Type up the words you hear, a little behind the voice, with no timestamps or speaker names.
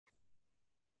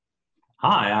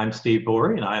Hi, I'm Steve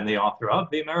Bourie, and I am the author of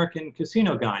The American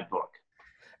Casino Guidebook.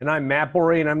 And I'm Matt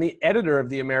Bourie, and I'm the editor of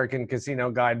the American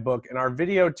Casino Guidebook. And our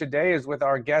video today is with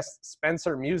our guest,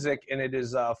 Spencer Musick, and it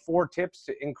is 4 tips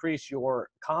to increase your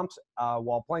comps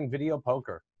while playing video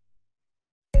poker.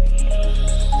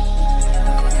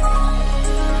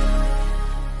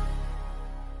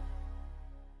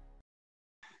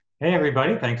 Hey,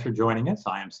 everybody. Thanks for joining us.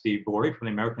 I am Steve Bourie from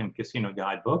the American Casino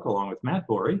Guidebook, along with Matt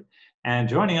Bourie. And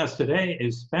joining us today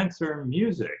is Spencer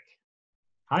Musick.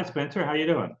 Hi, Spencer. How you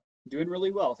doing? Doing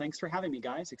really well. Thanks for having me,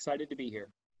 guys. Excited to be here.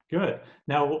 Good.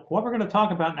 Now, what we're going to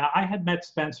talk about now, I had met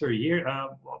Spencer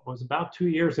was about 2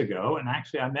 years ago, and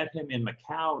actually I met him in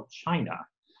Macau, China.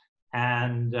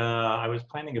 And I was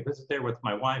planning a visit there with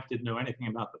my wife, didn't know anything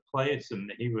about the place,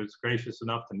 and he was gracious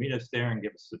enough to meet us there and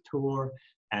give us a tour.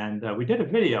 And we did a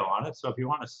video on it, so if you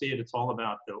want to see it, it's all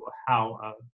about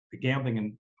how the gambling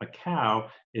in Macau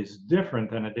is different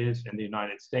than it is in the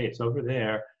United States. Over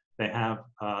there, they have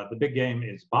the big game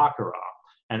is Baccarat.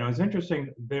 And it was interesting,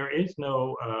 there is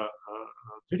no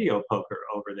video poker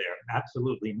over there,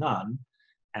 absolutely none.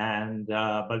 And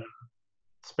but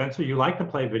Spencer, you like to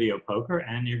play video poker,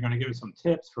 and you're going to give us some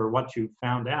tips for what you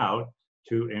found out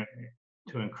to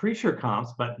increase your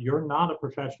comps, but you're not a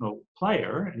professional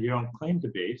player, and you don't claim to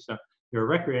be. So you're a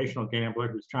recreational gambler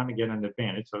who's trying to get an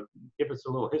advantage. So give us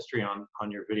a little history on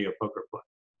your video poker play.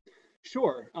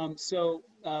 Sure.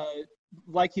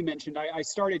 Like you mentioned, I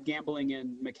started gambling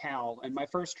in Macau, and my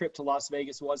first trip to Las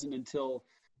Vegas wasn't until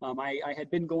I had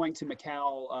been going to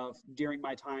Macau during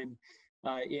my time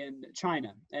in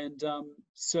China. And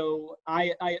so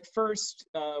I at first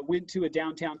went to a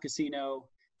downtown casino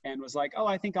and was like, oh,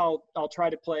 I think I'll try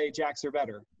to play jacks or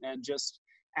better, and just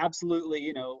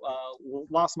absolutely,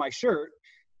 lost my shirt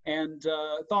and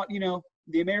thought,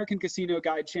 the American Casino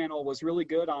Guide channel was really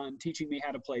good on teaching me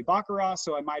how to play Baccarat,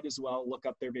 so I might as well look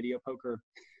up their video poker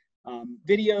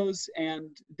videos,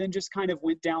 and then just kind of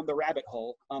went down the rabbit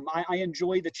hole. I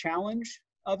enjoy the challenge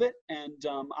of it, and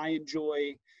I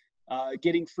enjoy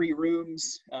getting free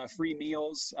rooms, free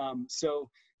meals.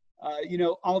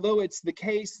 Although it's the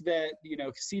case that,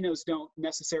 casinos don't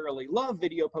necessarily love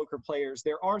video poker players,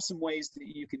 there are some ways that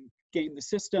you can game the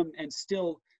system and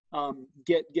still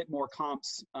get more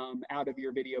comps out of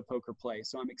your video poker play.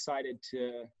 So I'm excited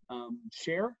to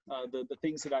share the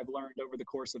things that I've learned over the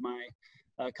course of my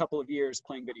couple of years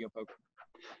playing video poker.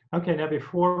 Okay, now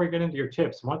before we get into your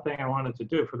tips, one thing I wanted to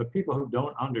do for the people who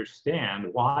don't understand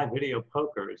why video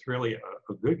poker is really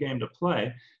a good game to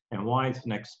play and why it's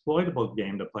an exploitable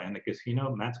game to play in the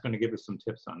casino, Matt's going to give us some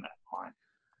tips on that point.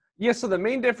 Yeah, so the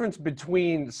main difference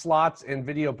between slots and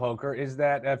video poker is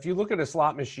that if you look at a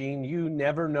slot machine, you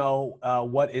never know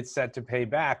what it's set to pay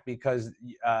back because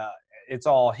it's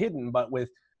all hidden. But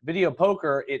with video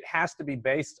poker, it has to be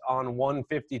based on one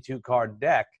 52-card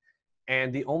deck.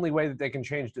 And the only way that they can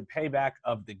change the payback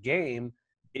of the game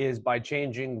is by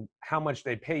changing how much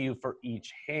they pay you for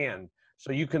each hand.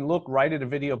 So you can look right at a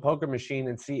video poker machine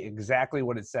and see exactly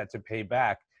what it's set to pay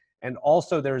back. And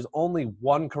also, there's only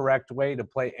one correct way to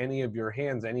play any of your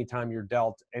hands anytime you're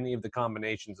dealt any of the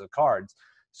combinations of cards.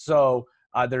 So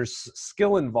there's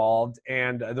skill involved.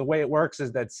 And the way it works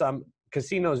is that some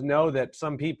casinos know that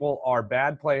some people are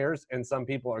bad players and some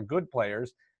people are good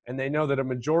players. And they know that a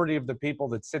majority of the people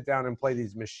that sit down and play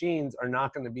these machines are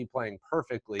not going to be playing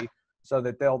perfectly, so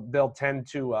that they'll tend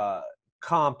to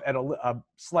comp at a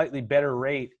slightly better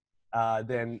rate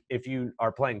than if you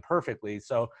are playing perfectly.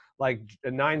 So like a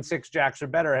 9-6 jacks or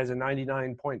better has a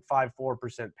 99.54%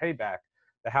 payback.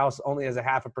 The house only has a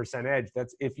 0.5% edge.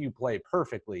 That's if you play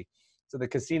perfectly. So the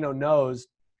casino knows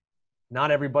not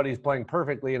everybody's playing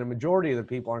perfectly, and a majority of the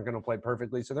people aren't going to play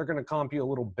perfectly. So they're going to comp you a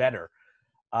little better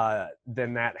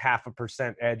than that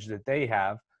 0.5% edge that they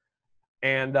have.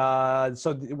 And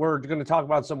so we're going to talk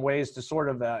about some ways to sort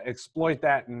of exploit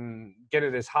that and get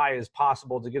it as high as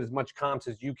possible to get as much comps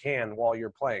as you can while you're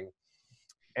playing.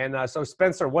 And so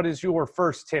Spencer, what is your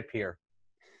first tip here?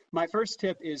 My first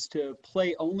tip is to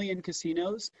play only in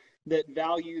casinos that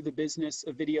value the business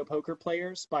of video poker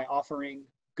players by offering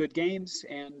good games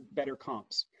and better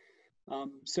comps.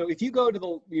 So if you go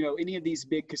to any of these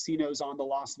big casinos on the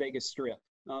Las Vegas Strip,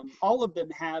 all of them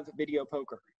have video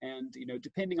poker, and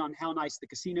depending on how nice the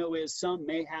casino is, some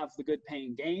may have the good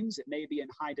paying games. It may be in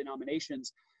high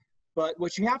denominations, but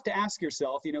what you have to ask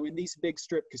yourself, in these big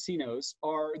strip casinos,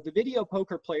 are the video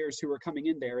poker players who are coming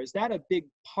in there, is that a big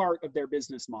part of their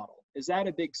business model? Is that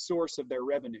a big source of their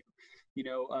revenue?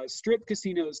 Strip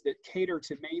casinos that cater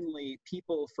to mainly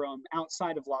people from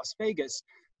outside of Las Vegas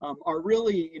are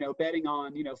really, betting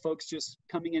on, folks just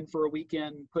coming in for a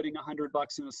weekend, putting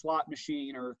 $100 in a slot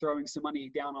machine or throwing some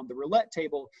money down on the roulette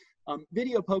table.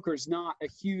 Video poker is not a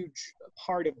huge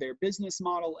part of their business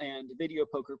model, and video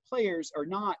poker players are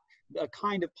not a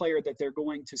kind of player that they're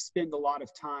going to spend a lot of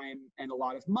time and a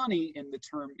lot of money in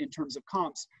terms of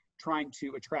comps trying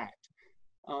to attract.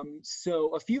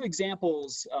 So a few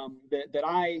examples that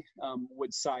I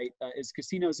would cite as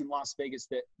casinos in Las Vegas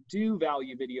that do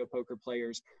value video poker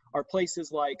players are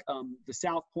places like the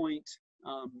South Point,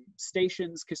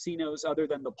 Stations casinos, other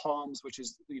than the Palms, which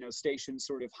is, Stations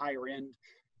sort of higher end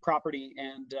property,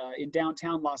 and in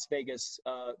downtown Las Vegas,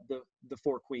 the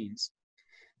Four Queens.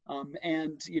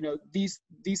 And, these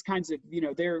kinds of,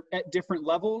 they're at different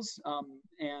levels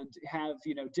and have,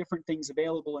 different things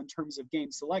available in terms of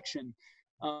game selection.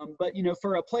 But,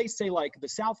 for a place, say like the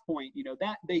South Point,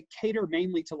 that they cater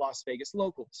mainly to Las Vegas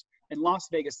locals, and Las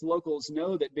Vegas locals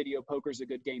know that video poker is a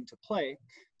good game to play.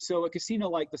 So a casino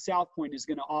like the South Point is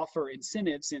going to offer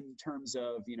incentives in terms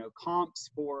of, comps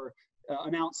for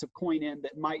amounts of coin in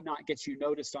that might not get you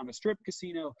noticed on a strip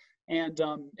casino, and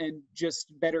just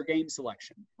better game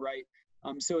selection, right?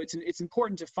 So it's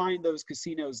important to find those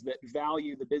casinos that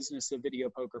value the business of video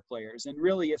poker players. And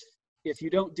really, if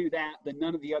you don't do that, then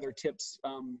none of the other tips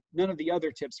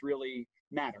really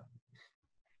matter.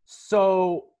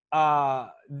 So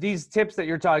these tips that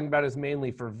you're talking about is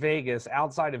mainly for Vegas.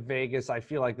 Outside of Vegas, I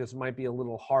feel like this might be a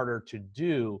little harder to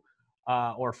do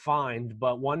or find.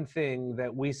 But one thing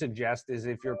that we suggest is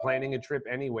if you're planning a trip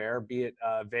anywhere, be it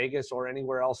Vegas or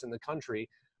anywhere else in the country,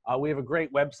 we have a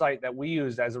great website that we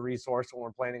use as a resource when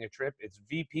we're planning a trip. It's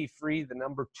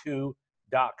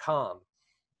vpfree2.com.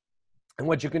 And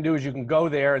what you can do is you can go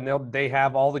there, and they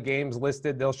have all the games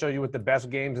listed. They'll show you what the best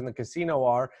games in the casino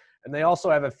are. And they also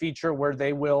have a feature where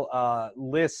they will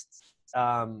list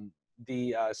the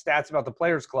stats about the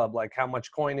Players Club, like how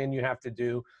much coin in you have to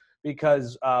do.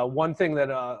 Because one thing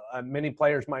that many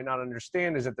players might not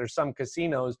understand is that there's some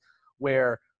casinos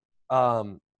where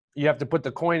you have to put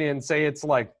the coin in. Say it's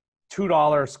like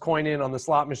 $2 coin in on the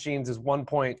slot machines is 1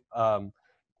 point.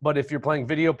 But if you're playing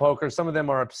video poker, some of them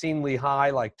are obscenely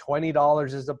high, like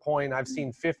 $20 is a point. I've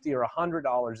seen $50 or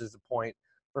 $100 is a point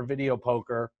for video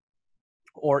poker.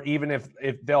 Or even if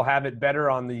they'll have it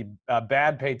better on the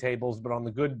bad pay tables, but on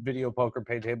the good video poker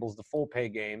pay tables, the full pay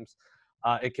games,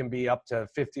 it can be up to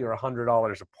 $50 or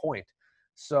 $100 a point.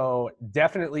 So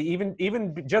definitely, even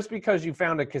just because you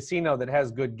found a casino that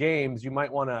has good games, you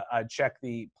might want to check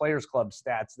the Players Club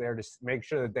stats there to make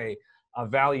sure that they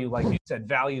value, like you said,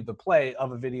 value the play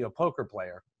of a video poker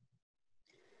player.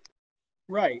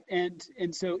 Right, and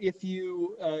so if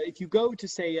you go to,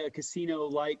 say, a casino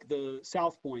like the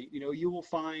South Point, you will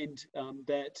find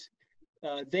that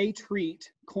they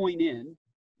treat coin in,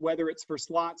 whether it's for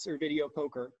slots or video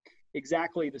poker,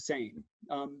 exactly the same.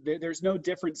 There's no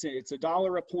difference. It's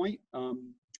 $1 a point,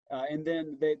 and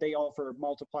then they offer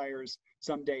multipliers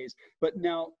some days. But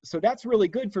now, so that's really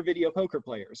good for video poker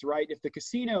players, right? If the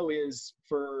casino is,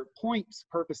 for points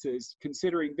purposes,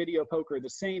 considering video poker the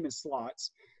same as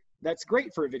slots, that's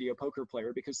great for a video poker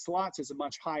player because slots is a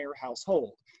much higher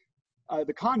household.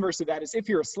 The converse of that is if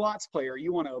you're a slots player,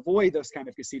 you want to avoid those kind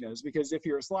of casinos, because if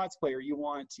you're a slots player, you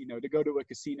want, to go to a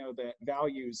casino that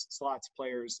values slots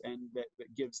players and that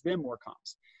gives them more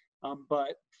comps.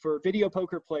 But for video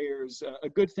poker players, a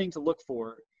good thing to look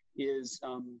for is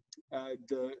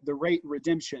the rate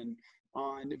redemption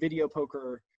on video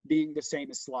poker being the same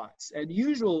as slots. And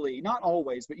usually, not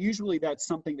always, but usually that's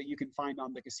something that you can find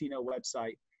on the casino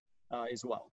website as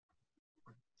well.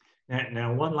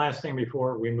 Now, one last thing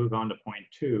before we move on to point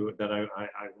two that I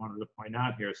wanted to point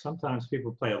out here. Sometimes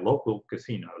people play at local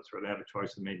casinos where they have a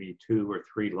choice of maybe 2 or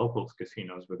 3 local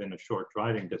casinos within a short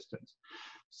driving distance.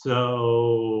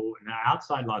 So now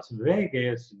outside Las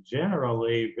Vegas,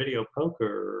 generally video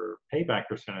poker payback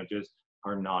percentages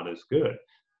are not as good.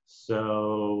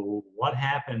 So what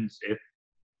happens if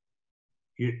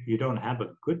you don't have a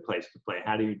good place to play?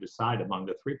 How do you decide among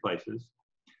the 3 places?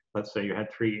 Let's say you had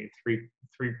three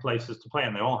places to play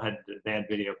and they all had bad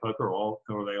video poker, or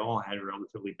they all had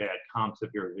relatively bad comps if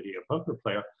you're a video poker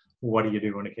player. What do you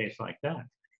do in a case like that?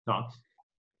 Thoughts?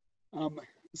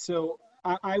 So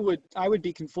I would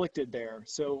be conflicted there.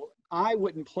 So I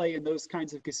wouldn't play in those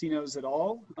kinds of casinos at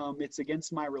all. It's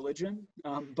against my religion.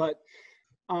 But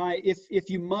if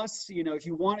you must, if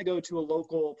you want to go to a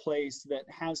local place that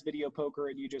has video poker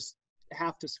and you just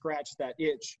have to scratch that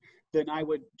itch, then I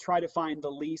would try to find the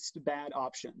least bad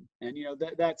option. And,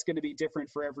 that's going to be different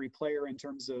for every player in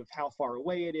terms of how far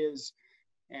away it is.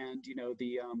 And,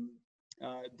 the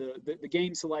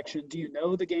game selection, do you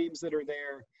know the games that are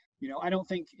there? I don't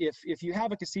think if you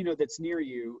have a casino that's near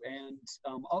you, and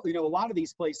a lot of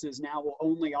these places now will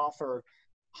only offer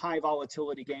high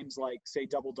volatility games like, say,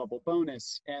 double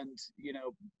bonus, and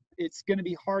it's going to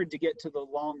be hard to get to the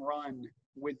long run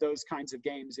with those kinds of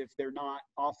games if they're not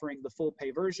offering the full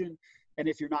pay version, and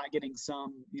if you're not getting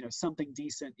something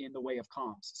decent in the way of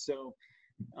comps. So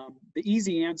the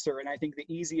easy answer, and I think the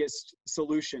easiest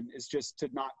solution, is just to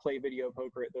not play video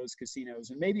poker at those casinos,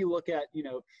 and maybe look at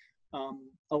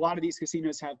a lot of these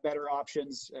casinos have better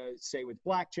options, say with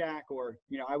blackjack, or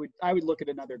I would look at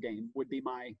another game, would be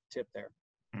my tip there.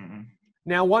 Mm-hmm.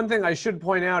 Now, one thing I should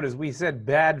point out is we said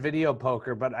bad video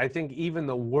poker, but I think even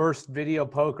the worst video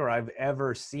poker I've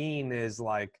ever seen is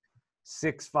like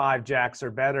 6-5 jacks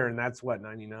or better, and that's what,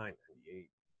 99, 98,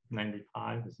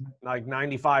 95, isn't it? like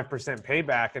 95%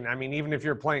 payback. And I mean, even if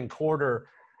you're playing quarter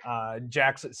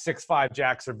jacks, 6-5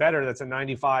 jacks or better, that's around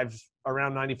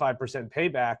 95%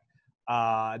 payback.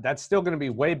 That's still going to be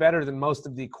way better than most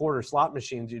of the quarter slot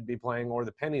machines you'd be playing, or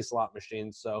the penny slot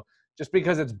machines. So just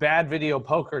because it's bad video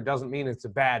poker doesn't mean it's a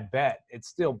bad bet. It's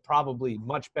still probably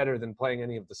much better than playing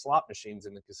any of the slot machines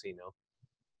in the casino.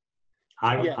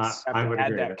 I would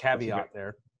add agree. that caveat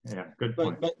there. Yeah, good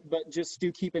point. But just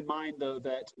do keep in mind, though,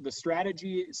 that the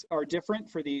strategies are different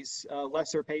for these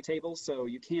lesser pay tables. So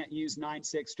you can't use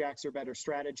 9-6 jacks or better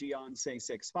strategy on, say,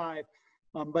 6-5.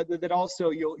 But that also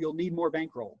you'll need more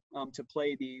bankroll to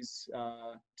play these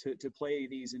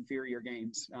inferior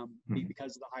games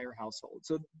because of the higher household.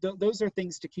 So those are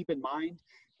things to keep in mind.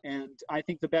 And I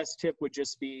think the best tip would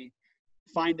just be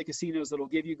find the casinos that'll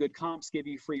give you good comps, give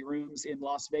you free rooms in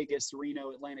Las Vegas,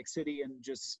 Reno, Atlantic City, and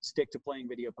just stick to playing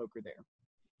video poker there.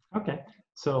 Okay,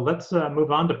 so let's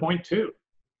move on to point 2.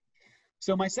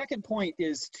 So my second point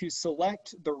is to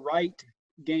select the right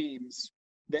games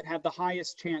that have the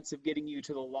highest chance of getting you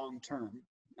to the long term.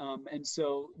 And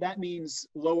so that means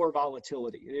lower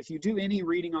volatility. If you do any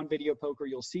reading on video poker,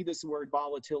 you'll see this word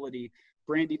volatility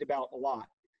brandied about a lot.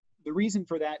 The reason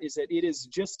for that is that it is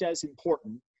just as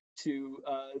important to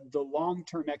the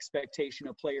long-term expectation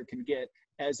a player can get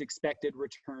as expected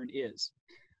return is.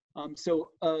 So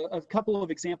a couple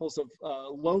of examples of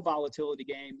low volatility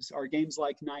games are games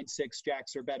like 9-6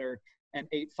 jacks or better and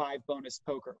 8-5 bonus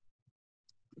poker.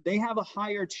 They have a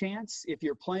higher chance, if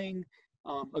you're playing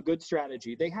a good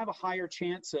strategy, they have a higher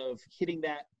chance of hitting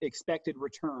that expected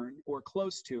return or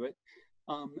close to it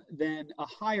than a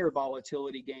higher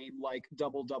volatility game like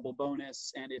double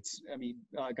bonus. And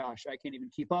gosh, I can't even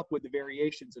keep up with the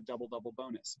variations of double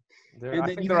bonus. I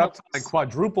think they're up to like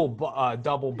quadruple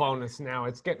double bonus now.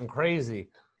 It's getting crazy.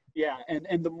 Yeah,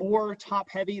 and the more top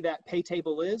heavy that pay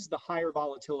table is, the higher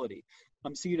volatility.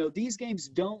 So these games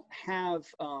don't have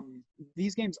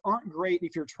these games aren't great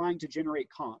if you're trying to generate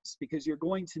comps, because you're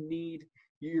going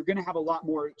to have a lot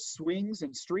more swings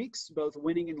and streaks, both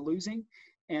winning and losing,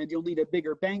 and you'll need a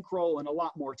bigger bankroll and a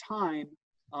lot more time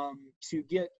to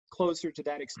get closer to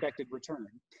that expected return.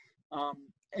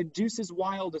 And Deuces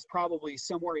Wild is probably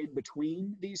somewhere in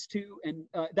between these two, and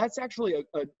that's actually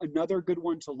another good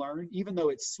one to learn, even though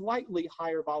it's slightly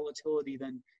higher volatility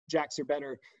than jacks or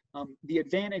better. The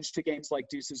advantage to games like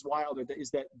Deuces Wild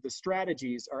is that the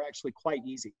strategies are actually quite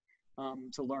easy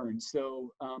to learn.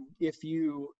 So if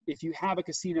you have a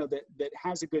casino that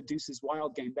has a good Deuces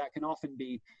Wild game, that can often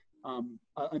be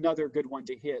another good one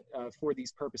to hit for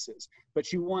these purposes.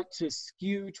 But you want to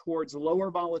skew towards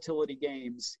lower volatility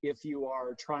games if you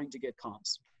are trying to get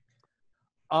comps.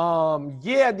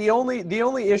 Yeah, the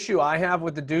only issue I have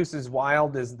with the Deuces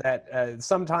Wild is that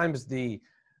sometimes the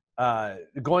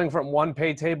going from one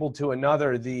pay table to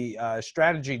another, the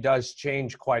strategy does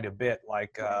change quite a bit.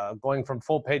 Like going from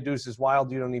full pay Deuces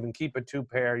Wild, you don't even keep a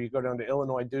 2-pair. You go down to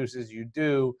Illinois Deuces, you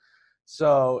do.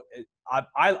 So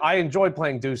I enjoy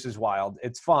playing Deuces Wild.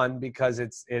 It's fun because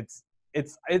it's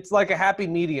like a happy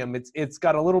medium. It's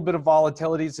got a little bit of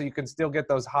volatility, so you can still get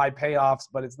those high payoffs,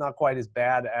 but it's not quite as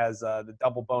bad as the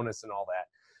double bonus and all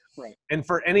that. Right. And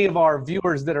for any of our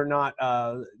viewers that are not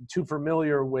too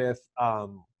familiar with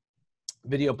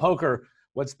video poker,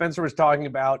 what Spencer was talking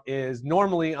about is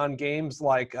normally on games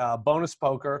like bonus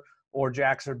poker or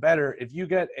jacks or better, if you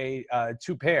get a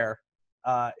 2-pair,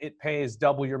 it pays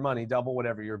double your money, double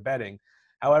whatever you're betting.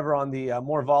 However, on the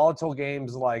more volatile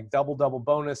games like double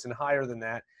bonus and higher than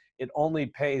that, it only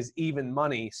pays even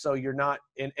money. So you're not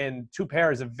 – and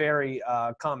 2-pair is a very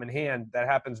common hand that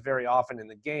happens very often in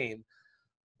the game.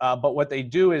 But what they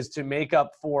do is to make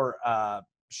up for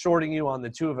shorting you on the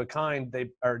 2 of a kind, the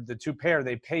 2-pair,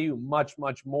 they pay you much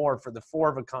more for the 4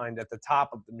 of a kind at the top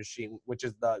of the machine, which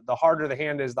is the harder the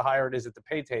hand is, the higher it is at the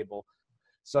pay table.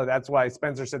 So that's why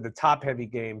Spencer said the top heavy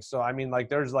game. So I mean, like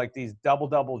there's like these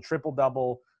double, triple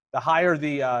double, the higher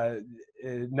the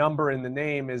number in the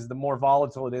name is, the more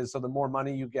volatile it is. So the more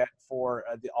money you get for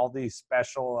all these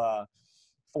special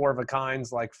 4 of a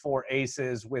kinds, like 4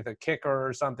 aces with a kicker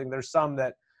or something. There's some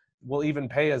that will even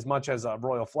pay as much as a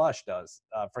royal flush does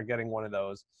for getting one of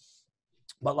those.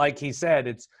 But like he said,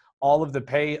 it's all of the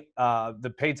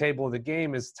pay table of the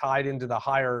game is tied into the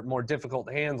higher, more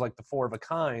difficult hands, like the 4 of a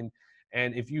kind.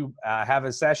 And if you have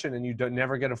a session and you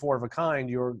never get a 4 of a kind,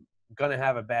 you're going to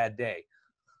have a bad day.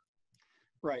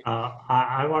 Right.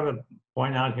 I want to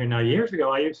point out here now, years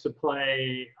ago, I used to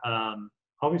play,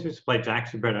 always used to play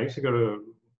Jackpot. I used to go to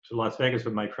Las Vegas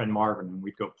with my friend Marvin, and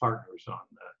we'd go partners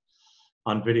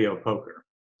on video poker.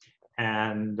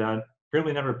 And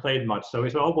really never played much. So we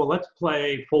said, oh, well, let's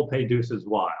play full pay deuces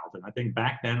wild. And I think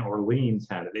back then Orleans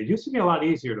had it. It used to be a lot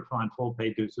easier to find full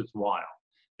pay deuces wild.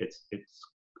 It's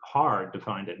hard to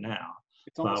find it now.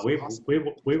 But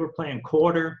we were playing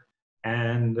quarter,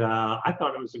 and I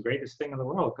thought it was the greatest thing in the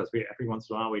world, because every once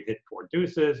in a while we'd hit 4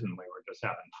 deuces and we were just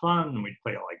having fun, and we'd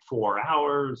play like 4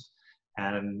 hours,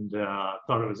 and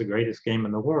thought it was the greatest game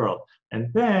in the world.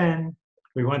 And then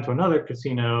we went to another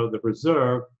casino, the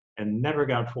Reserve, and never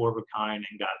got 4 of a kind,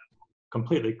 and got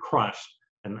completely crushed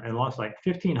and lost like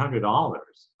 $1,500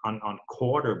 on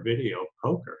quarter video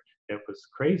poker. It was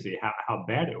crazy how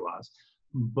bad it was.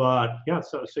 But yeah,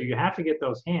 so you have to get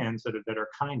those hands that are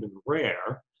kind of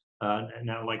rare.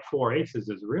 Now, like 4 aces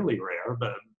is really rare,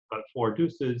 but 4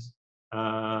 deuces,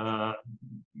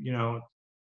 you know,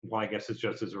 well, I guess it's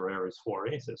just as rare as 4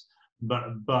 aces.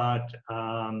 But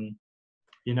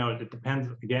you know, it depends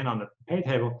again on the pay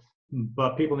table.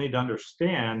 But people need to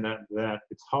understand that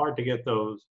it's hard to get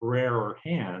those rarer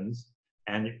hands,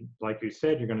 and like you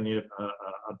said, you're going to need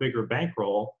a bigger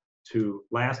bankroll to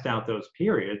last out those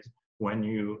periods when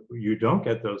you don't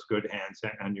get those good hands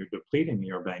and you're depleting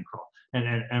your bankroll.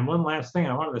 And one last thing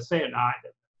I wanted to say,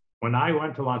 when I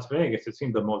went to Las Vegas, it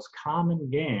seemed the most common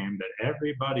game that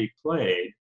everybody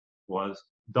played was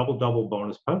double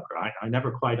bonus poker. I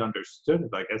never quite understood it.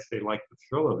 I guess they liked the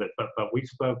thrill of it. But we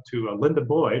spoke to Linda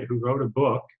Boyd, who wrote a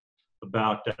book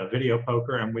about video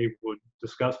poker, and we would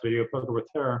discuss video poker with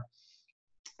her.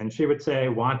 And she would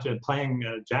say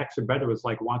playing jacks or better was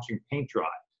like watching paint dry.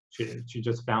 She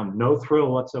just found no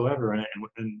thrill whatsoever in it,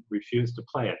 and refused to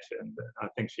play it. And I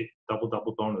think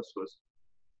double bonus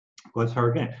was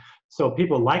her game. So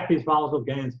people like these volatile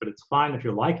games, but it's fine if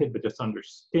you like it, but just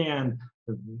understand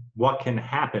what can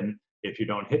happen if you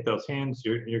don't hit those hands.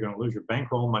 You're going to lose your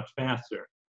bankroll much faster.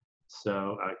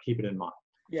 So keep it in mind.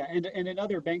 Yeah, and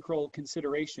another bankroll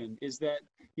consideration is that,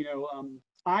 you know,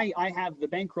 I have the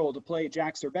bankroll to play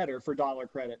jacks or better for dollar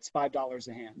credits, $5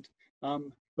 a hand.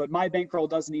 But my bankroll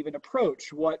doesn't even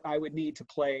approach what I would need to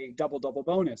play double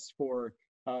bonus for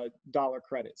dollar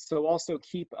credits. So also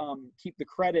keep the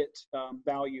credit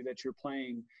value that you're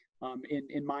playing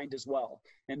in mind as well.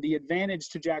 And the advantage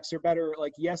to jacks or better,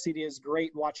 like, yes, it is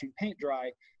great watching paint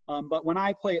dry, but when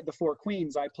I play at the 4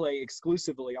 queens, I play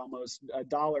exclusively almost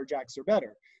 $1 jacks or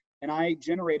better. And I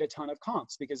generate a ton of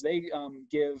comps because they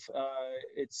give,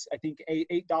 it's, I think,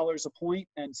 $8 a point.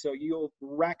 And so you'll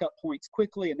rack up points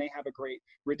quickly, and they have a great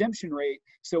redemption rate.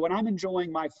 So when I'm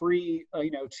enjoying my free,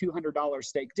 you know, $200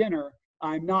 steak dinner,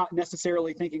 I'm not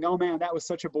necessarily thinking, oh man, that was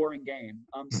such a boring game.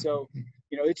 So,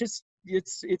 you know, it's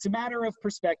a matter of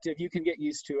perspective. You can get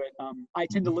used to it. I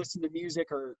tend to listen to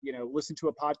music or, you know, listen to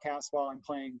a podcast while I'm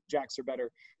playing jacks or better.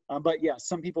 But yeah,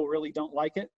 some people really don't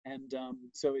like it. And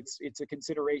so it's a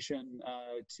consideration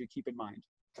to keep in mind.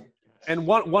 And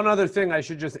one other thing I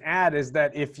should just add is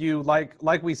that if you,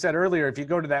 like we said earlier, if you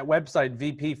go to that website,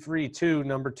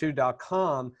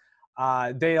 vpfree2.com,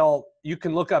 you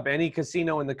can look up any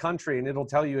casino in the country and it'll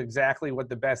tell you exactly what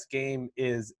the best game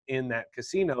is in that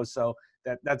casino. So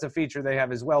that's a feature they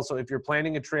have as well. So if you're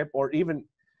planning a trip, or even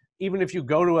if you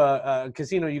go to a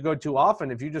casino you go to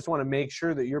often, if you just want to make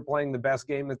sure that you're playing the best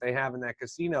game that they have in that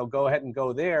casino, go ahead and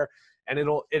go there. And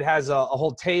it has a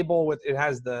whole table with, it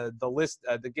has the list,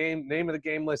 the game name of the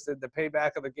game listed, the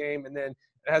payback of the game, and then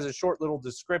it has a short little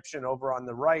description over on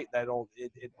the right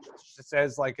it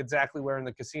says like exactly where in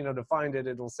the casino to find it.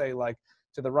 It'll say like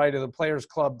to the right of the Players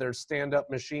Club there's stand-up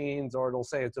machines, or it'll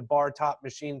say it's a bar top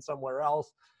machine somewhere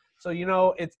else. So, you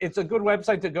know, it's a good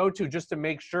website to go to just to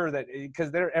make sure that,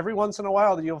 because every once in a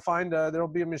while you'll find there'll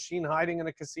be a machine hiding in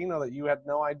a casino that you had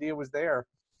no idea was there.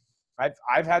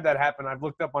 I've had that happen. I've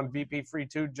looked up on VP Free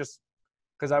 2 just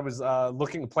because I was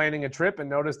planning a trip, and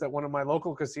noticed that one of my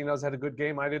local casinos had a good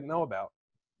game I didn't know about.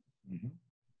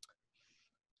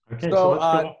 Okay, so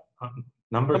let's go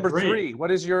number 3. What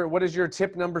is your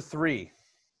tip number 3?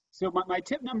 So my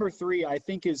tip number 3, I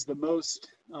think, is the most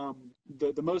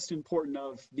the most important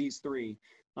of these 3.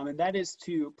 And that is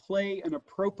to play an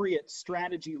appropriate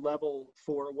strategy level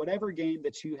for whatever game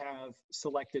that you have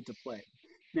selected to play.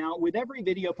 Now, with every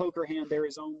video poker hand, there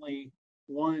is only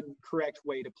one correct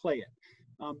way to play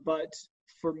it. But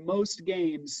for most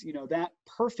games, you know, that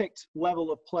perfect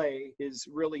level of play is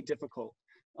really difficult.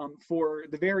 For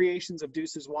the variations of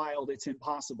Deuces Wild, it's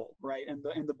impossible, right? And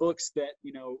the books that,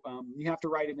 you know, you have to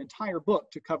write an entire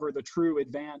book to cover the true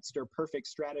advanced or perfect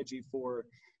strategy for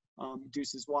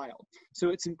Deuces Wild. So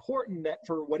it's important that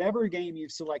for whatever game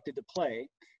you've selected to play,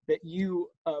 that you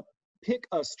pick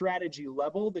a strategy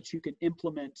level that you can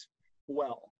implement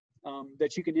well,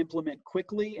 that you can implement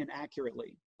quickly and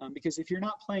accurately. Because if you're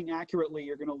not playing accurately,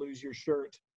 you're going to lose your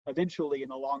shirt eventually in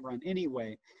the long run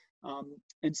anyway.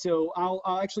 And so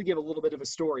I'll actually give a little bit of a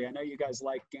story. I know you guys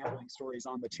like gambling stories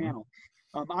on the channel.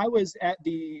 I was at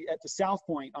the South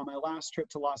Point on my last trip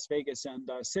to Las Vegas, and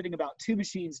sitting about 2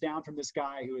 machines down from this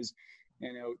guy who was,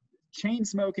 you know, chain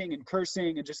smoking and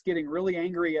cursing and just getting really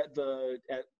angry at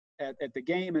the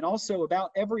game, and also about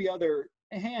every other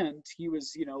hand he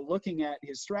was, you know, looking at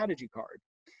his strategy card.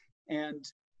 And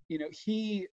you know,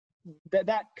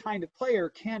 that kind of player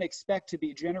can't expect to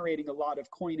be generating a lot of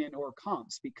coin in or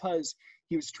comps, because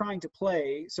he was trying to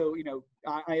play. So, you know,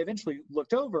 I eventually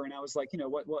looked over and I was like, you know,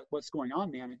 what's going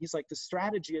on, man? And he's like, the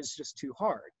strategy is just too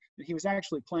hard. And he was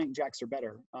actually playing jacks or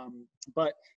better,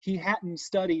 but he hadn't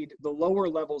studied the lower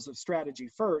levels of strategy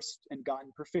first and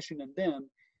gotten proficient in them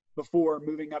before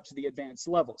moving up to the advanced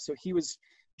level. So he was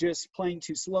just playing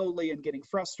too slowly and getting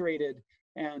frustrated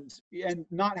and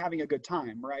not having a good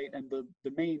time, right? And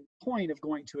the main point of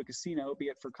going to a casino, be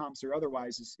it for comps or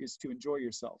otherwise, is to enjoy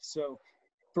yourself. So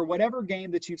for whatever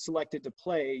game that you've selected to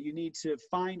play, you need to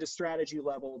find a strategy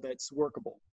level that's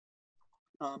workable.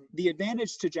 The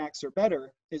advantage to jacks or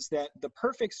better is that the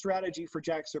perfect strategy for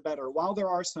jacks or better, while there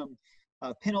are some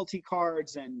penalty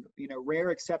cards and, you know, rare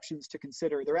exceptions to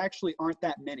consider, there actually aren't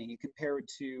that many compared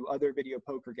to other video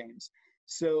poker games.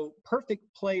 So perfect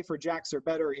play for jacks or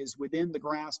better is within the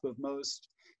grasp of most,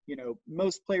 you know,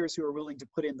 most players who are willing to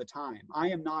put in the time. I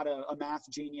am not a math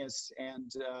genius, and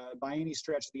by any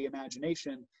stretch of the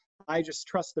imagination, I just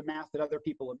trust the math that other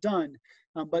people have done.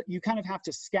 But you kind of have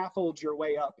to scaffold your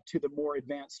way up to the more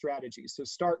advanced strategies. So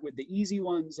start with the easy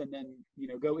ones and then, you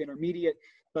know, go intermediate.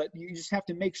 But you just have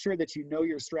to make sure that you know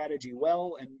your strategy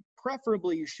well, and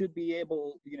preferably you should be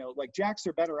able, you know, like jacks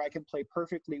or better, I can play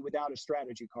perfectly without a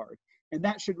strategy card. And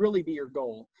that should really be your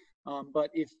goal. But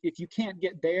if you can't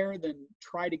get there, then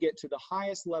try to get to the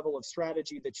highest level of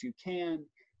strategy that you can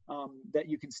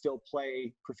still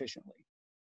play proficiently.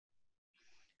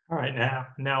 All right,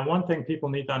 now one thing people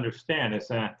need to understand is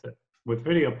that with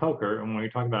video poker, and when we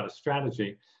talk about a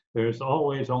strategy, there's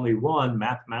always only one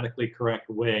mathematically correct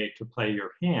way to play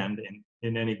your hand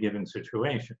in any given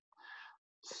situation.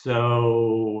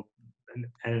 So,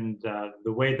 the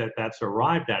way that that's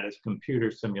arrived at is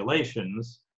computer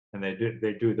simulations, and they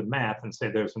do the math and say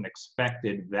there's an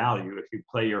expected value if you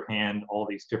play your hand all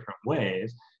these different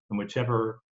ways, and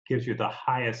whichever gives you the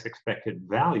highest expected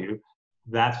value,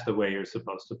 that's the way you're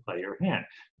supposed to play your hand.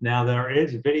 Now, there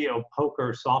is video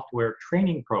poker software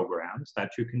training programs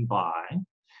that you can buy,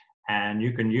 and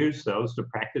you can use those to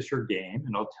practice your game,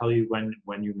 and it'll tell you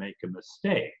when you make a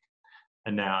mistake.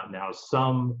 And now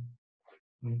some,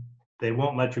 they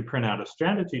won't let you print out a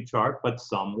strategy chart, but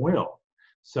some will.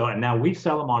 So, and now we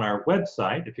sell them on our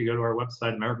website. If you go to our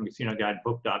website,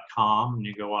 AmericanCasinoGuidebook.com, and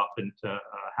you go up into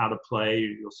how to play,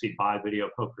 you'll see buy video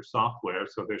poker software.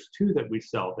 So there's 2 that we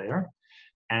sell there,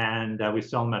 and we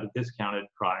sell them at a discounted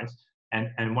price.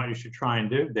 And what you should try and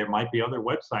do, there might be other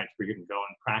websites where you can go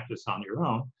and practice on your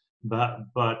own, but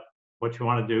what you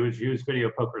want to do is use video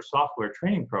poker software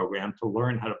training program to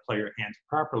learn how to play your hands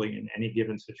properly in any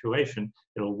given situation.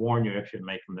 It'll warn you if you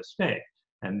make a mistake.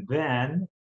 And then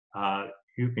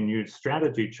you can use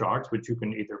strategy charts, which you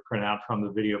can either print out from the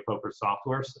video poker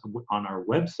software. On our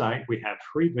website, we have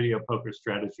free video poker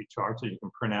strategy charts that you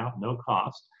can print out, no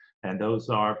cost. And those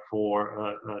are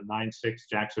for 9-6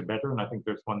 jacks or better. And I think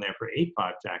there's one there for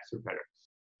 8-5 jacks or better.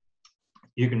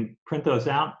 You can print those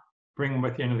out, bring them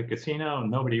with you into the casino, and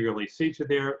nobody really sees you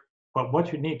there. But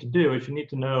what you need to do is you need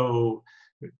to know,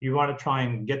 you want to try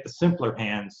and get the simpler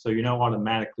hands so you know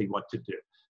automatically what to do.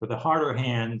 For the harder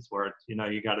hands where it's, you know,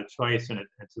 you got a choice and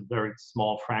it's a very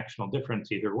small fractional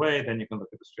difference either way, then you can look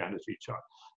at the strategy chart.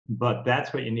 But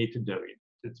that's what you need to do.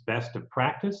 It's best to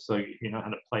practice so you know how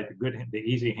to play the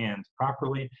easy hands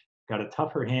properly. Got a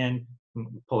tougher hand,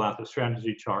 pull out the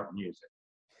strategy chart and use it.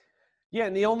 Yeah,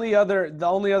 and the only other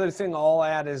thing I'll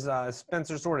add is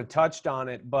Spencer sort of touched on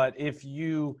it, but if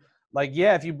you like,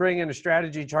 yeah, if you bring in a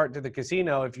strategy chart to the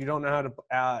casino, if you don't know how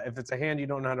to, if it's a hand you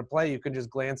don't know how to play, you can just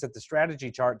glance at the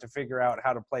strategy chart to figure out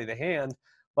how to play the hand.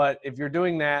 But if you're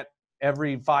doing that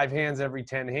every 5 hands, every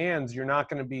 10 hands, you're not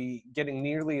going to be getting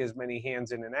nearly as many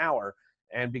hands in an hour.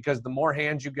 And because the more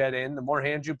hands you get in, the more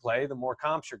hands you play, the more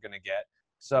comps you're going to get.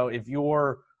 So if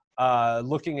you're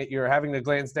looking at having to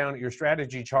glance down at your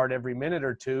strategy chart every minute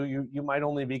or two, you might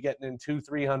only be getting in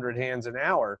 200-300 hands an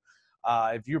hour.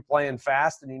 If you're playing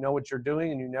fast and you know what you're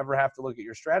doing and you never have to look at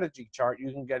your strategy chart,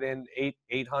 you can get in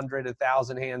 800,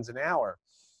 1,000 hands an hour.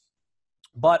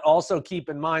 But also keep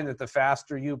in mind that the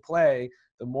faster you play,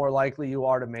 the more likely you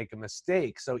are to make a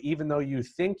mistake. So even though you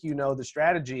think you know the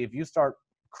strategy, if you start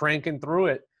cranking through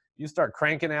it, you start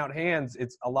cranking out hands,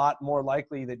 it's a lot more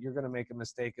likely that you're going to make a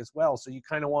mistake as well. So you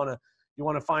kind of want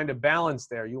to find a balance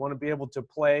there. You want to be able to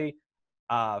play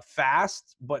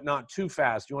fast, but not too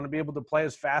fast. You want to be able to play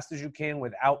as fast as you can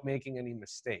without making any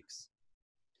mistakes.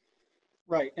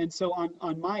 Right. And so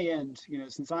on my end,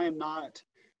 since I am not,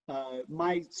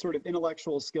 my sort of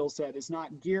intellectual skill set is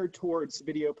not geared towards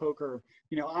video poker.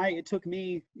 It took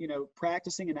me,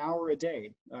 practicing an hour a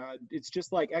day. It's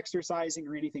just like exercising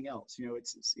or anything else.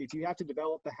 It's if you have to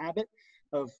develop the habit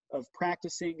of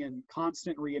practicing and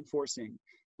constant reinforcing.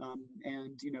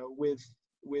 And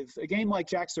with a game like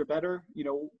Jacks Are Better,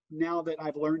 now that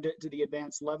I've learned it to the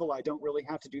advanced level, I don't really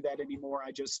have to do that anymore.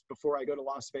 I just, before I go to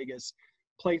Las Vegas,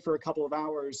 play for a couple of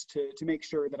hours to make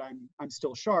sure that I'm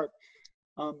still sharp.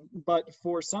 But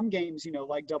for some games,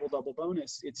 like Double Double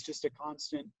Bonus, it's just a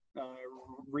constant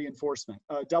reinforcement.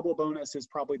 Double Bonus is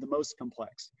probably the most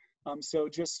complex. So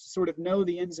just sort of know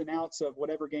the ins and outs of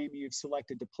whatever game you've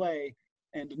selected to play,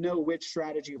 and know which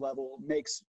strategy level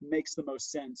makes the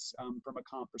most sense from a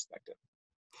comp perspective.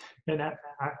 And I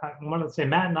want to say,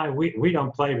 Matt and I, we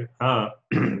don't play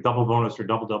double bonus or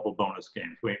double bonus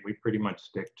games. We pretty much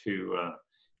stick to,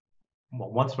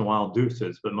 well, once in a while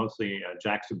deuces, but mostly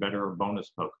Jacks Are Better or bonus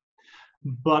poker.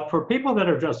 But for people that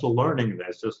are just learning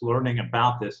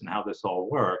about this and how this all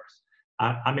works,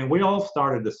 I mean, we all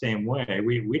started the same way.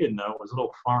 We didn't know, it was a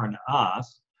little foreign to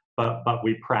us, but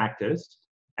we practiced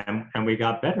and we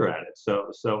got better at it.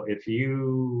 So if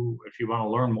you want to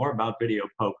learn more about video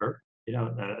poker,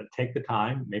 take the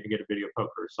time, maybe get a video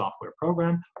poker software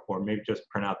program, or maybe just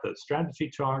print out the strategy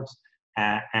charts.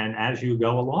 And as you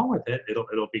go along with it,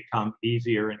 it'll become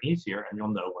easier and easier, and you'll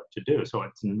know what to do. So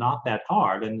it's not that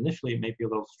hard. And initially, it may be a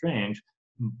little strange,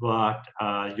 but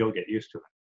you'll get used to it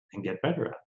and get better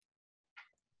at it.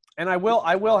 And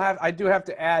I do have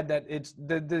to add that it's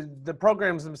the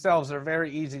programs themselves are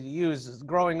very easy to use.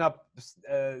 Growing up,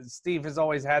 Steve has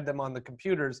always had them on the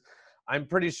computers. I'm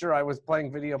pretty sure I was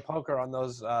playing video poker on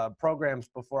those programs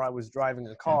before I was driving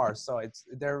a car. So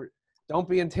don't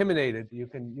be intimidated. You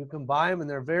can buy them, and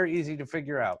they're very easy to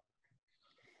figure out.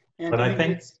 And but I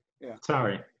think,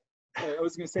 sorry. I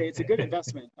was going to say, it's a good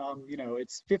investment.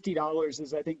 It's $50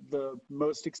 is, I think, the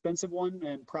most expensive one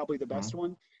and probably the best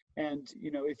one. And,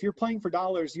 if you're playing for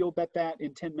dollars, you'll bet that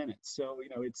in 10 minutes. So,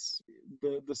 it's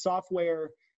the software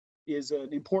is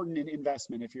an important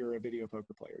investment. If you're a video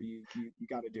poker player, you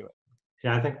got to do it.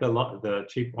 Yeah, I think the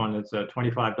cheap one is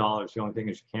 $25. The only thing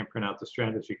is you can't print out the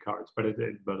strategy cards, but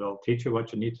it'll teach you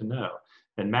what you need to know.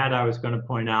 And Matt, I was going to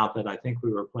point out that I think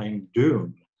we were playing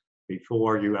Doom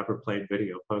before you ever played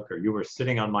video poker. You were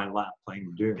sitting on my lap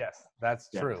playing Doom. Yes, that's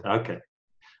true. Okay.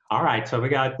 All right, so we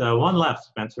got one left,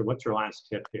 Spencer. What's your last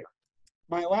tip here?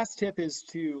 My last tip is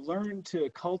to learn to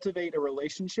cultivate a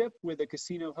relationship with a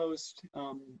casino host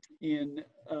in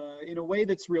a way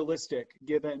that's realistic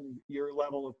given your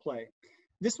level of play.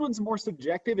 This one's more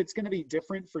subjective. It's going to be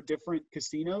different for different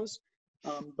casinos.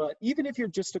 But even if you're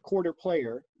just a quarter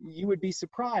player, you would be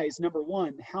surprised, number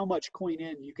one, how much coin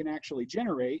in you can actually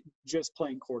generate just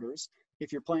playing quarters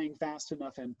if you're playing fast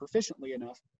enough and proficiently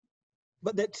enough.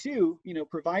 But that two,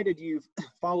 provided you've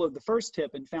followed the first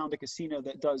tip and found a casino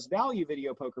that does value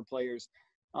video poker players,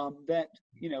 the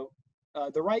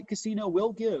right casino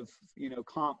will give,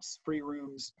 comps, free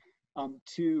rooms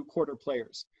to quarter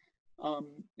players.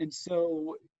 And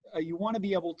so you want to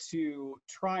be able to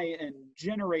try and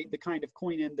generate the kind of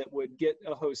coin in that would get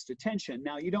a host attention.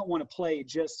 Now, you don't want to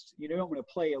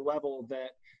play a level that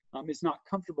is not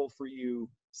comfortable for you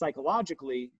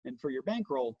psychologically and for your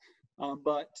bankroll.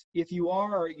 But if you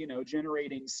are,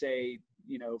 generating, say,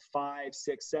 $5,000,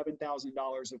 $6,000,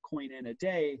 $7,000 of coin in a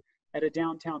day at a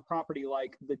downtown property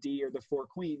like the D or the Four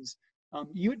Queens,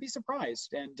 you would be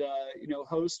surprised. And,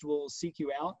 host will seek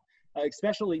you out,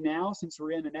 especially now since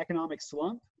we're in an economic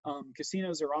slump.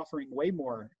 Casinos are offering way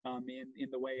more in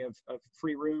the way of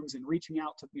free rooms and reaching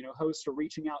out to, hosts or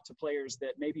reaching out to players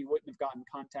that maybe wouldn't have gotten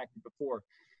contacted before.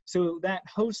 So that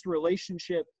host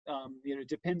relationship,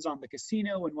 depends on the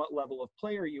casino and what level of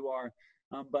player you are.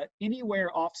 But anywhere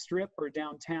off strip or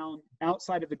downtown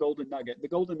outside of the Golden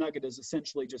Nugget is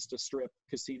essentially just a strip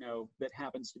casino that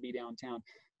happens to be downtown.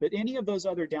 But any of those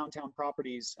other downtown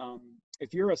properties,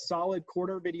 if you're a solid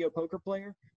quarter video poker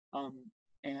player,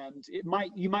 and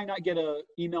you might not get an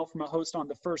email from a host on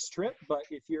the first trip, but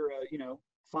if you're a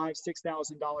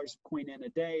 $5,000–6,000 coin in a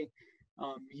day,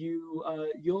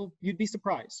 you'd be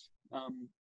surprised.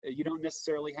 You don't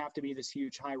necessarily have to be this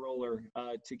huge high roller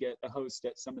to get a host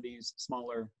at some of these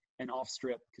smaller and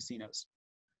off-strip casinos.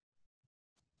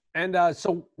 And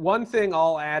so one thing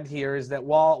I'll add here is that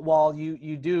while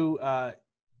you do,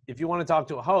 if you want to talk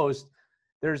to a host,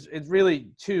 it's really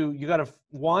two. You got to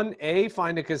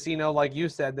find a casino, like you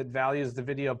said, that values the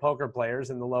video poker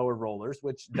players and the lower rollers,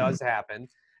 which does happen.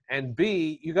 And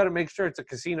B, you got to make sure it's a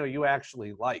casino you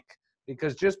actually like,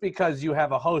 because just because you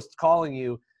have a host calling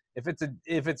you, if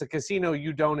it's a casino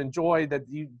you don't enjoy, that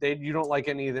you don't like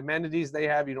any of the amenities they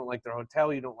have, you don't like their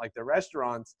hotel, you don't like their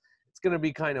restaurants, it's going to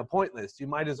be kind of pointless. You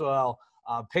might as well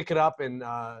pick it up and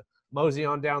mosey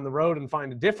on down the road and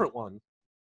find a different one.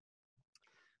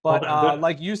 But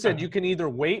like you said, you can either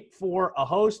wait for a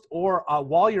host or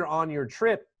while you're on your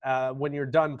trip, when you're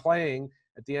done playing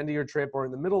at the end of your trip or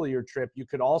in the middle of your trip, you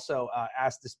could also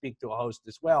ask to speak to a host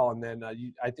as well. And then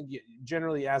I think you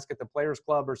generally ask at the Players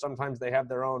Club, or sometimes they have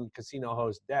their own casino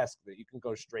host desk that you can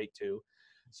go straight to.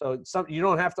 So you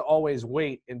don't have to always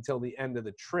wait until the end of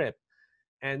the trip.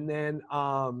 And then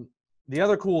the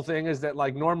other cool thing is that,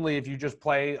 like, normally if you just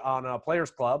play on a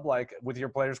Players Club, like with your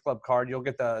Players Club card, you'll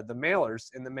get the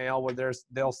mailers in the mail where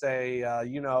they'll say,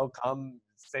 come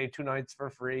stay 2 nights for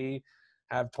free,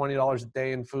 have $20 a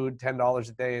day in food, $10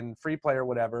 a day in free play or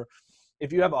whatever.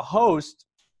 If you have a host,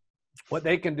 what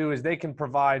they can do is they can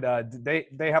provide, they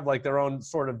have like their own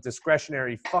sort of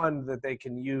discretionary fund that they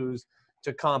can use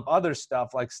to comp other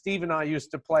stuff. Like Steve and I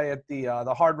used to play at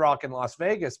the Hard Rock in Las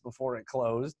Vegas before it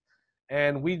closed.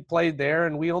 And we played there,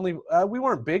 and we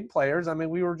weren't big players. I mean,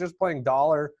 we were just playing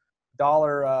dollar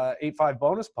 8-5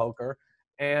 bonus poker.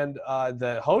 And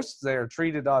the hosts there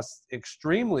treated us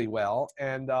extremely well.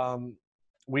 And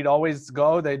we'd always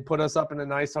go. They'd put us up in a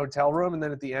nice hotel room, and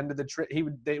then at the end of the trip,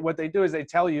 what they do is they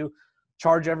tell you,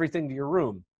 charge everything to your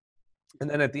room. And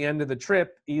then at the end of the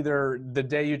trip, either the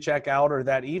day you check out or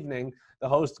that evening, the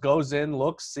host goes in,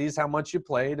 looks, sees how much you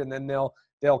played, and then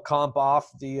they'll comp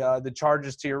off the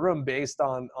charges to your room based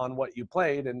on what you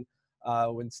played. And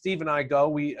when Steve and I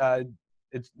go,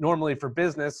 it's normally for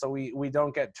business, so we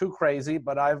don't get too crazy.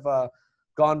 But I've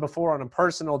gone before on a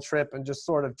personal trip and just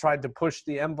sort of tried to push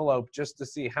the envelope just to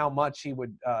see how much he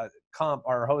would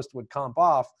our host would comp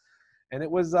off. And it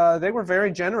was they were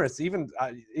very generous. Even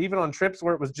on trips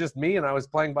where it was just me and I was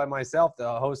playing by myself, the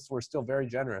hosts were still very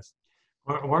generous.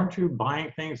 Weren't you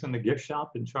buying things in the gift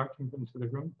shop and charging them to the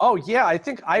room? Oh yeah, I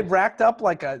think I racked up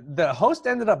the host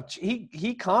ended up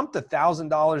he comped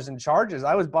 $1,000 in charges.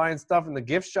 I was buying stuff in the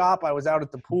gift shop. I was out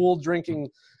at the pool drinking,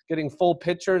 getting full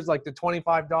pitchers, like the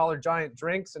 $25 giant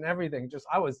drinks and everything. Just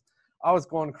I was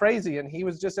going crazy, and he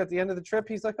was just at the end of the trip.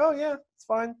 He's like, "Oh yeah, it's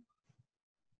fine."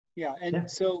 Yeah, and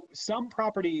so some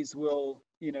properties will,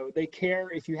 they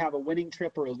care if you have a winning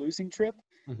trip or a losing trip.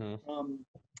 Mm-hmm.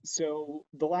 So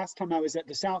the last time I was at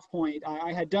the South Point,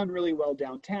 I had done really well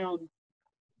downtown,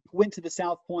 went to the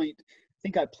South Point. I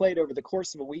think I played over the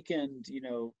course of a weekend,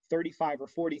 $35,000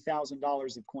 or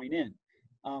 $40,000 of coin in.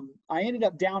 I ended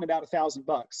up down about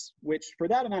 $1,000, which for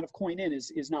that amount of coin in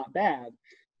is not bad.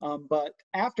 But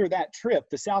after that trip,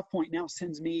 the South Point now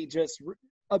sends me just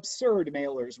absurd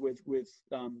mailers with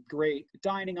great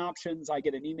dining options. I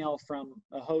get an email from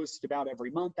a host about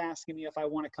every month asking me if I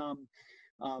want to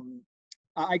come.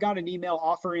 I got an email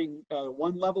offering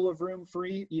 1 level of room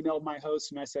free, emailed my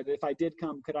host, and I said, if I did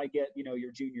come, could I get,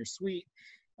 your junior suite?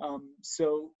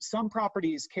 So some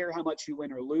properties care how much you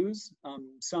win or lose.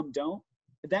 Some don't.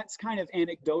 That's kind of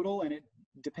anecdotal, and it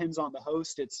depends on the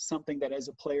host. It's something that as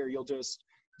a player, you'll just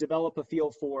develop a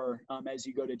feel for as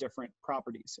you go to different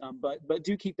properties. But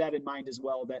do keep that in mind as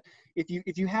well, that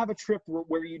if you have a trip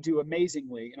where you do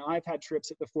amazingly, I've had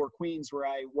trips at the Four Queens where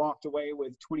I walked away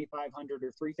with $2,500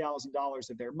 or $3,000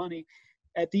 of their money.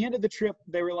 At the end of the trip,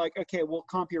 they were like, okay, we'll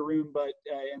comp your room, but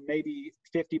and maybe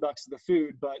 $50 of the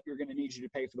food, but you're going to need you to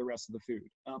pay for the rest of the food.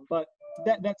 But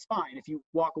that's fine. If you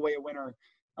walk away a winner,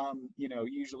 you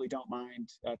usually don't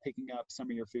mind picking up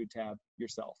some of your food tab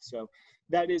yourself. So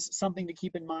that is something to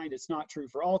keep in mind. It's not true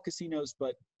for all casinos,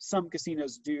 but some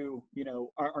casinos do,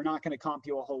 are not going to comp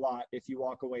you a whole lot if you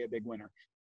walk away a big winner.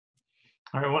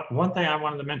 All right, one thing I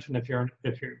wanted to mention, if you've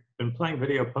been playing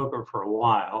video poker for a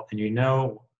while and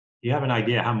you have an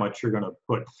idea how much you're going to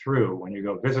put through when you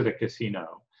go visit a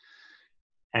casino.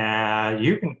 And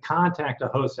you can contact a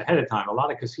host ahead of time. A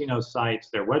lot of casino sites,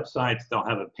 their websites, they'll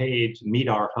have a page, meet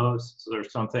our hosts or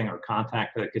something, or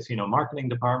contact the casino marketing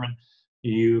department.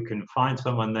 You can find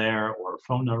someone there or a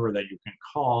phone number that you can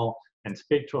call and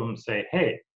speak to them and say,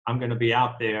 hey, I'm going to be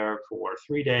out there for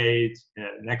 3 days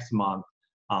next month.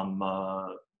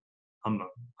 I'd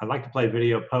like to play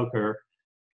video poker.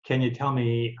 Can you tell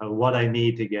me what I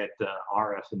need to get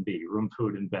RF&B, room,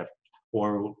 food, and beverage?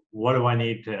 Or what do I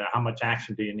need to, how much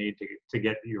action do you need to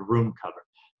get your room covered?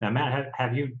 Now, Matt,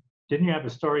 didn't you have a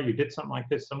story? You did something like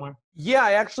this somewhere? Yeah,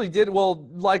 I actually did. Well,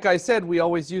 like I said, we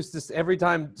always used to, every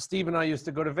time Steve and I used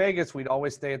to go to Vegas, we'd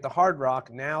always stay at the Hard Rock.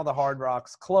 Now the Hard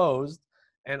Rock's closed,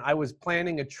 and I was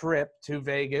planning a trip to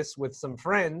Vegas with some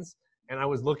friends, and I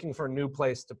was looking for a new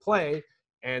place to play,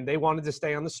 and they wanted to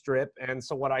stay on the Strip. And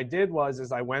so what I did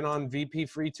was I went on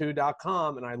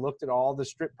vpfree2.com and I looked at all the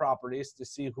Strip properties to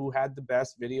see who had the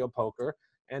best video poker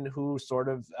and who sort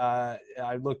of, I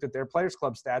looked at their Players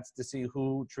Club stats to see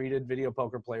who treated video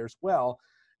poker players well.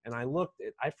 And I looked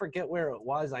at, I forget where it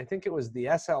was. I think it was the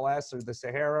SLS or the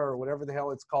Sahara or whatever the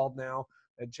hell it's called now.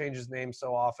 It changes names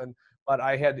so often. But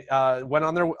I had went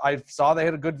on there. I saw they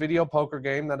had a good video poker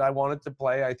game that I wanted to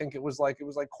play. I think it was like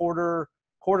quarter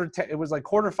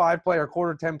 5 play or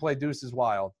quarter 10 play Deuces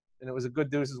Wild, and it was a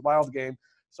good Deuces Wild game.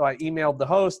 So I emailed the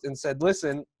host and said,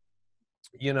 listen,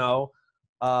 you know,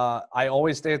 I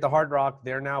always stay at the Hard Rock.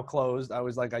 They're now closed. I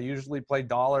was like, I usually play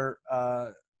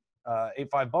 $8-5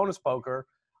 bonus poker.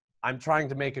 I'm trying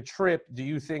to make a trip. Do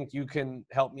you think you can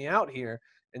help me out here?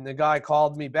 And the guy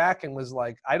called me back and was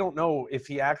like, I don't know if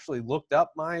he actually looked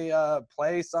up my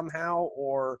play somehow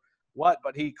or what,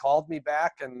 but he called me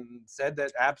back and said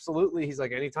that absolutely. He's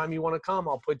like, anytime you want to come,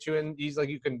 I'll put you in. He's like,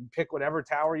 you can pick whatever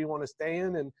tower you want to stay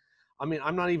in. And I mean,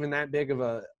 I'm not even that big of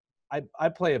a, I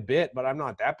play a bit, but I'm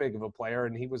not that big of a player.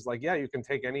 And he was like, yeah, you can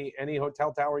take any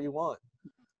hotel tower you want.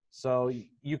 So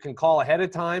you can call ahead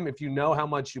of time if you know how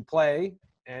much you play.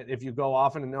 And if you go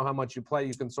often and know how much you play,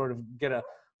 you can sort of get a,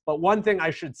 but one thing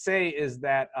I should say is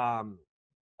that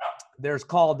there's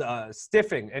called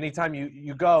stiffing. Anytime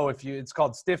you go, it's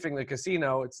called stiffing the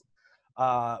casino. It's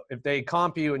if they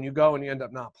comp you and you go and you end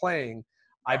up not playing.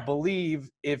 I believe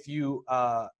if you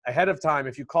ahead of time,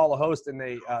 if you call a host and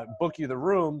they book you the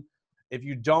room, if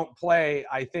you don't play,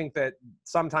 I think that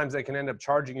sometimes they can end up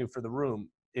charging you for the room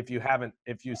if you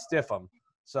stiff them.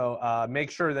 So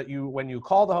make sure that when you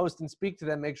call the host and speak to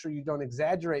them, make sure you don't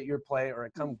exaggerate your play, or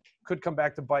it could come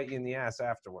back to bite you in the ass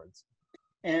afterwards.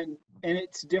 And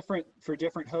it's different for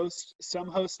different hosts. Some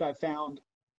hosts I've found,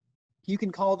 you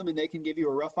can call them and they can give you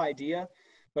a rough idea,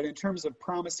 but in terms of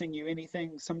promising you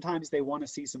anything, sometimes they want to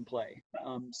see some play.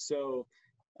 All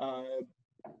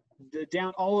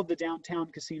of the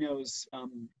downtown casinos,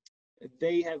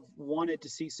 they have wanted to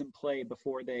see some play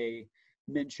before they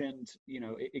mentioned,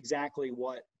 exactly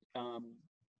what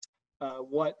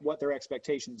their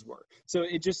expectations were. So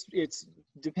it's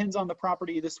depends on the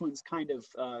property. This one's kind of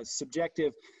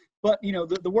subjective, but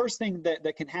the worst thing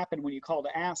that can happen when you call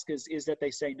to ask is that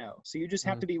they say no. So you just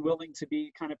have to be willing to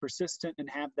be kind of persistent and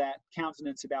have that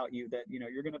countenance about you that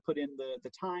you're going to put in the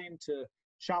time to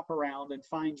shop around and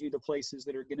find you the places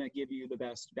that are going to give you the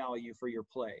best value for your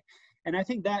play. And I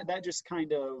think that just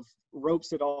kind of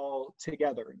ropes it all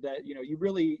together, that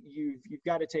you've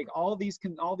got to take all these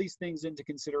things into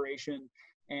consideration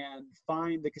and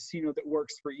find the casino that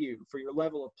works for you, for your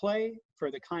level of play, for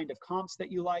the kind of comps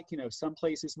that you like. Some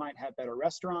places might have better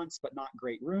restaurants but not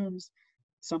great rooms.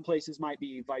 Some places might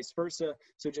be vice versa.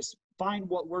 So just find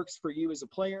what works for you as a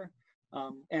player.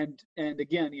 And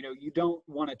again, you don't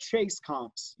want to chase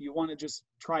comps. You want to just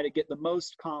try to get the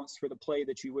most comps for the play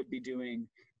that you would be doing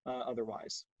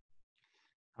otherwise.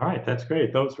 All right, that's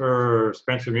great. Those were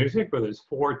Spencer Musick with his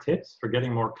 4 tips for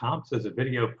getting more comps as a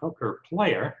video poker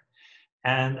player.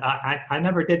 And I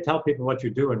never did tell people what you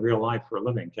do in real life for a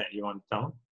living. You want to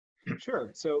tell them? Sure.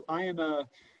 So I am a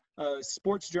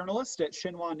sports journalist at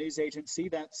Xinhua News Agency.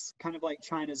 That's kind of like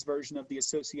China's version of the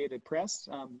Associated Press.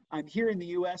 I'm here in the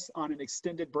U.S. on an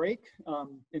extended break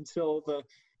until the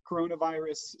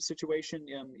coronavirus situation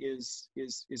is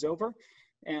over,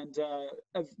 and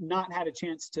I've not had a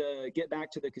chance to get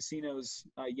back to the casinos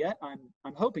yet.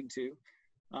 I'm hoping to,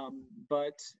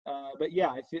 but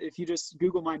yeah, if you just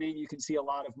Google my name, you can see a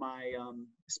lot of my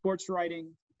sports writing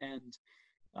and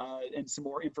some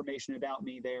more information about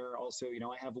me there. Also,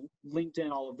 I have LinkedIn,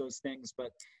 all of those things.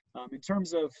 But in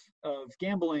terms of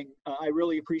gambling, I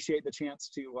really appreciate the chance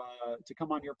to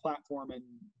come on your platform and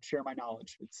share my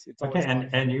knowledge. It's okay.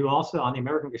 And you also, on the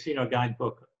American Casino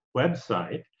Guidebook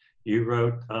website, you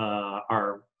wrote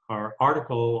our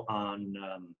article on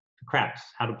craps,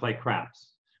 how to play craps,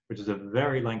 which is a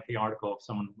very lengthy article.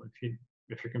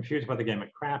 If you're confused about the game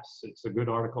of craps, it's a good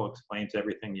article, explains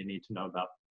everything you need to know about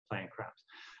playing craps.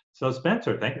 So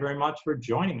Spencer, thank you very much for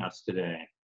joining us today.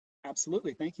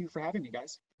 Absolutely. Thank you for having me,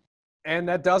 guys. And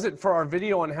that does it for our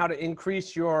video on how to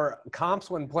increase your comps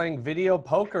when playing video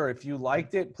poker. If you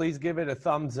liked it, please give it a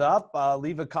thumbs up.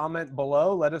 Leave a comment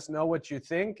below. Let us know what you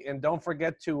think. And don't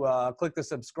forget to click the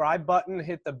subscribe button,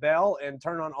 hit the bell, and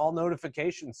turn on all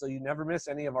notifications so you never miss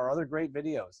any of our other great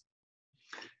videos.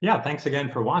 Yeah, thanks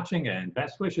again for watching, and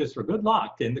best wishes for good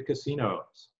luck in the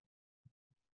casinos.